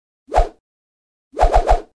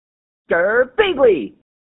Girbeagly!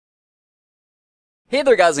 Hey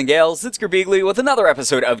there guys and gals, it's Girbeagly with another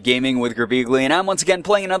episode of Gaming with Girbeagly, and I'm once again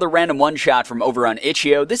playing another random one-shot from over on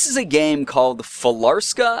itch.io. This is a game called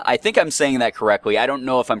Fallarska. I think I'm saying that correctly. I don't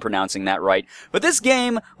know if I'm pronouncing that right. But this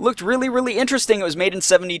game looked really interesting. It was made in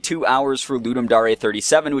 72 hours for Ludum Dare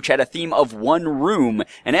 37, which had a theme of one room.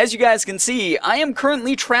 And as you guys can see, I am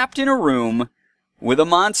currently trapped in a room with a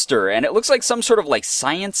monster, and it looks like some sort of like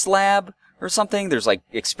science lab or something. There's like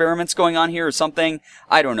experiments going on here or something.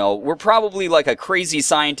 I don't know. We're probably like a crazy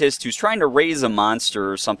scientist who's trying to raise a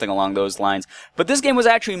monster or something along those lines. But this game was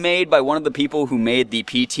actually made by one of the people who made the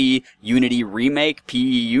PT Unity remake. PE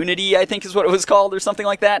Unity, I think is what it was called or something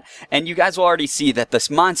like that. And you guys will already see that this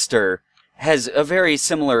monster has a very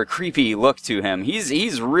similar creepy look to him.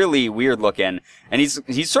 He's really weird looking, and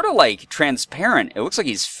he's sort of like transparent. It looks like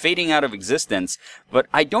he's fading out of existence, but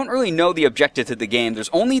I don't really know the objective to the game. There's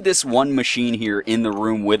only this one machine here in the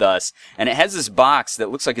room with us, and it has this box that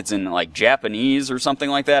looks like it's in like Japanese or something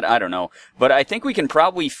like that. I don't know, but I think we can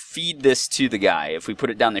probably feed this to the guy if we put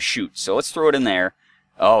it down the chute. So let's throw it in there.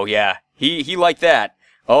 Oh yeah, he liked that.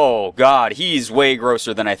 Oh god, he's way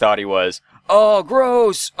grosser than I thought he was. Oh,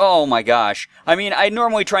 gross! Oh my gosh. I mean, I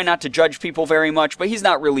normally try not to judge people very much, but he's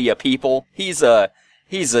not really a people. He's a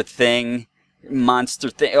thing. Monster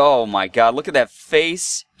thing. Oh my god, look at that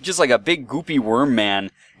face. Just like a big goopy worm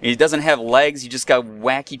man. He doesn't have legs, he just got a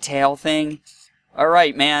wacky tail thing.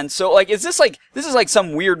 Alright, man. So, like, this is like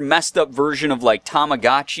some weird messed up version of, like,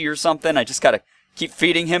 Tamagotchi or something. I just gotta keep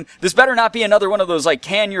feeding him. This better not be another one of those, like,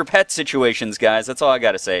 can your pet situations, guys. That's all I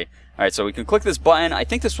gotta say. Alright, so we can click this button. I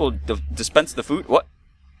think this will dispense the food. What?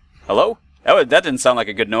 Hello? That didn't sound like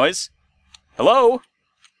a good noise. Hello?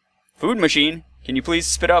 Food machine. Can you please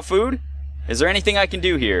spit out food? Is there anything I can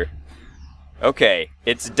do here? Okay,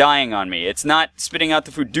 it's dying on me. It's not spitting out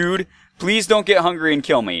the food. Dude, please don't get hungry and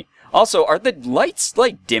kill me. Also, are the lights,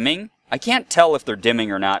 like, dimming? I can't tell if they're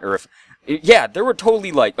dimming or not, or if... Yeah, they were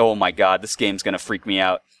totally like... Oh my god, this game's gonna freak me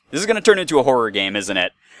out. This is gonna turn into a horror game, isn't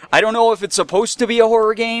it? I don't know if it's supposed to be a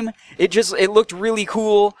horror game. It looked really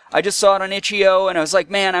cool. I just saw it on itch.io, and I was like,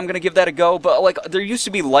 man, I'm gonna give that a go. But, like, there used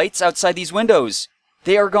to be lights outside these windows.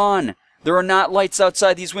 They are gone. There are not lights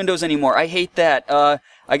outside these windows anymore. I hate that.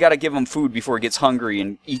 I gotta give him food before he gets hungry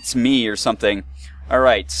and eats me or something.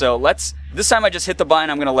 Alright, so let's... This time I just hit the button,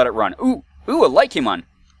 I'm gonna let it run. Ooh, a light came on.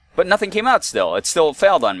 But nothing came out still. It still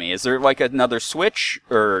failed on me. Is there, like, another switch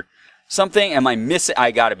or something? Am I missing... I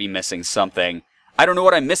gotta be missing something. I don't know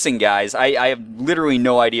what I'm missing, guys. I have literally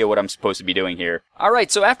no idea what I'm supposed to be doing here.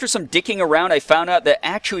 Alright, so after some dicking around, I found out that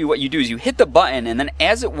actually what you do is you hit the button, and then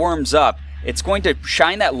as it warms up, it's going to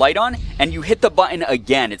shine that light on, and you hit the button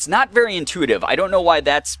again. It's not very intuitive. I don't know why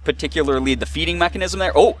that's particularly the feeding mechanism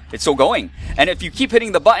there. Oh, it's still going. And if you keep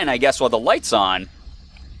hitting the button, I guess, while the light's on...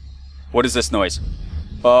 What is this noise?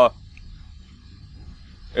 I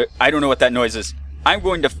don't know what that noise is. I'm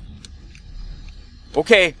going to...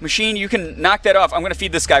 Okay, machine, you can knock that off. I'm going to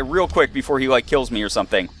feed this guy real quick before he, like, kills me or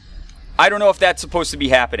something. I don't know if that's supposed to be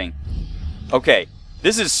happening. Okay,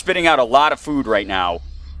 this is spitting out a lot of food right now.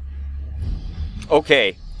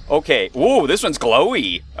 Okay. Whoa, this one's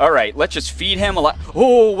glowy. Alright, let's just feed him a lot.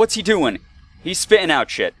 Oh, what's he doing? He's spitting out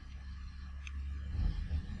shit.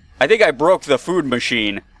 I think I broke the food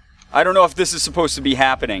machine. I don't know if this is supposed to be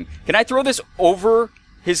happening. Can I throw this over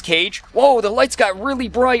his cage? Whoa, the lights got really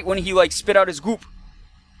bright when he, like, spit out his goop.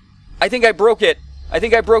 I think I broke it. I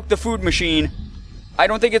think I broke the food machine. I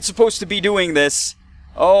don't think it's supposed to be doing this.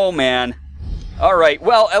 Oh, man. Alright,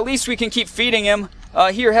 well, at least we can keep feeding him.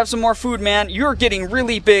 Here, have some more food, man. You're getting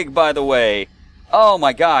really big, by the way. Oh,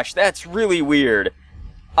 my gosh, that's really weird.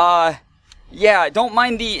 Yeah, don't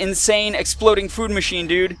mind the insane exploding food machine,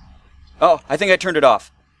 dude. Oh, I think I turned it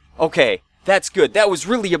off. Okay, that's good. That was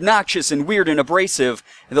really obnoxious and weird and abrasive.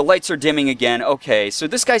 The lights are dimming again. Okay, so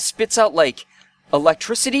this guy spits out, like,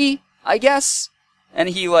 electricity, I guess? And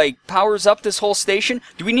he, like, powers up this whole station?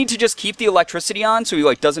 Do we need to just keep the electricity on so he,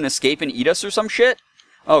 like, doesn't escape and eat us or some shit?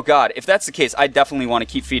 Oh, God, if that's the case, I definitely want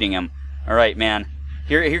to keep feeding him. Alright, man.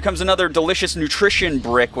 Here comes another delicious nutrition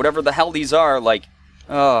brick, whatever the hell these are, like...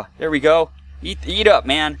 Oh, there we go. Eat up,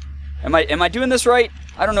 man. Am I doing this right?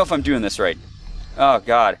 I don't know if I'm doing this right. Oh,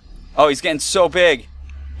 God. Oh, he's getting so big.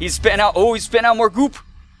 He's spitting out... Oh, he's spitting out more goop.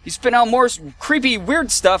 He's spitting out more creepy,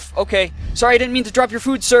 weird stuff. Okay. Sorry, I didn't mean to drop your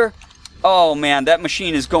food, sir. Oh, man, that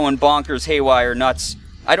machine is going bonkers, haywire, nuts.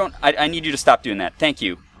 I need you to stop doing that. Thank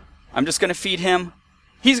you. I'm just gonna feed him.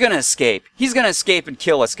 He's gonna escape. He's gonna escape and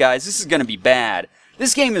kill us, guys. This is gonna be bad.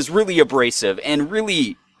 This game is really abrasive and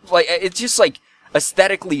really... Like, it's just, like,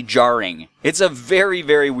 aesthetically jarring. It's a very,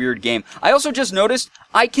 very weird game. I also just noticed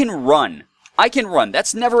I can run. I can run.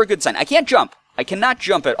 That's never a good sign. I can't jump. I cannot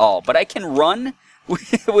jump at all, but I can run,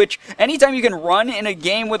 which anytime you can run in a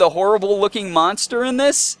game with a horrible-looking monster in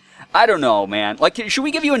this, I don't know, man. Like, should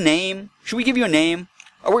we give you a name? Should we give you a name?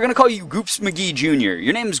 Or we're going to call you Goops McGee Jr.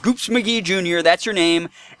 Your name's Goops McGee Jr., that's your name,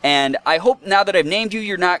 and I hope now that I've named you,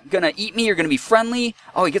 you're not going to eat me, you're going to be friendly.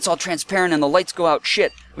 Oh, he gets all transparent and the lights go out.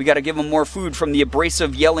 Shit, we got to give him more food from the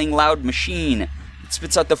abrasive, yelling, loud machine. It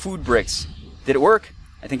spits out the food bricks. Did it work?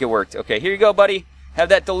 I think it worked. Okay, here you go, buddy. Have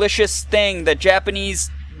that delicious thing, that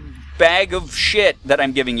Japanese bag of shit that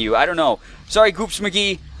I'm giving you. I don't know. Sorry, Goops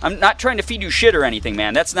McGee. I'm not trying to feed you shit or anything,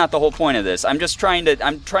 man. That's not the whole point of this. I'm trying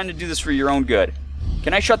to do this for your own good.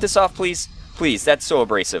 Can I shut this off, please? Please, that's so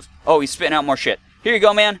abrasive. Oh, he's spitting out more shit. Here you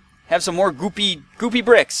go, man. Have some more goopy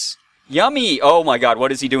bricks. Yummy. Oh my god,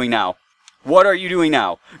 what is he doing now? What are you doing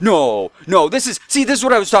now? No, this is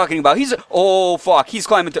what I was talking about. Oh fuck, he's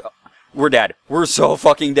climbing to... We're dead. We're so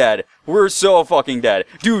fucking dead. We're so fucking dead.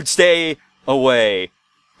 Dude, stay away.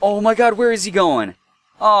 Oh my god, where is he going?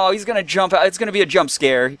 Oh, he's gonna jump out. It's gonna be a jump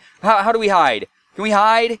scare. How do we hide? Can we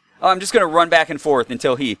hide? Oh, I'm just gonna run back and forth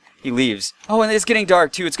until he leaves. Oh, and it's getting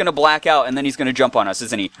dark too. It's gonna black out, and then he's gonna jump on us,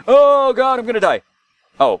 isn't he? Oh god, I'm gonna die.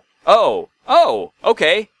 Oh,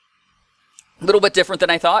 okay. A little bit different than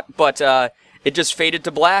I thought, but it just faded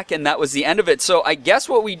to black, and that was the end of it. So I guess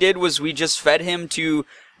what we did was we just fed him to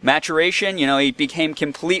maturation. You know, he became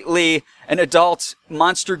completely an adult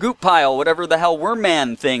monster goop pile, whatever the hell worm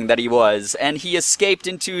man thing that he was, and he escaped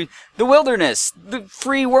into the wilderness, the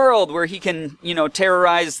free world, where he can, you know,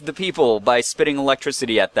 terrorize the people by spitting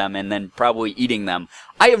electricity at them and then probably eating them.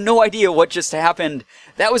 I have no idea what just happened.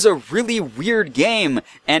 That was a really weird game.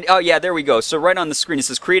 And, oh yeah, there we go. So right on the screen it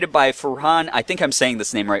says created by Farhan, I think I'm saying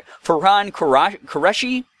this name right, Farhan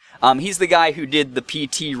Qureshi? He's the guy who did the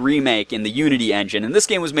PT remake in the Unity engine, and this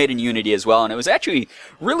game was made in Unity as well, and it was actually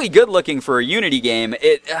really good looking for a Unity game.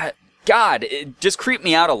 God, it just creeped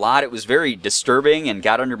me out a lot. It was very disturbing and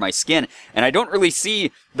got under my skin, and I don't really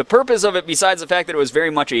see the purpose of it besides the fact that it was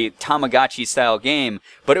very much a Tamagotchi-style game,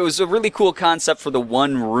 but it was a really cool concept for the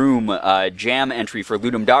one-room jam entry for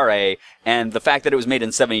Ludum Dare, and the fact that it was made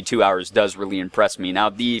in 72 hours does really impress me. Now,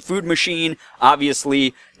 the food machine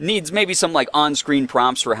obviously needs maybe some like on-screen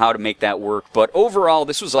prompts for how to make that work, but overall,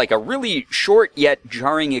 this was like a really short yet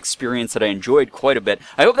jarring experience that I enjoyed quite a bit.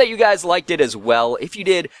 I hope that you guys liked it as well. If you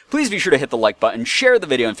did, please be sure to hit the like button, share the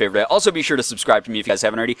video and favorite it. Also, be sure to subscribe to me if you guys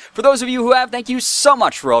haven't already. For those of you who have, thank you so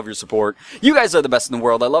much for all of your support. You guys are the best in the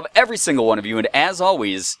world. I love every single one of you, and as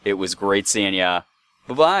always, it was great seeing ya.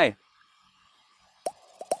 Bye-bye.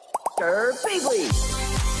 Girbeagly.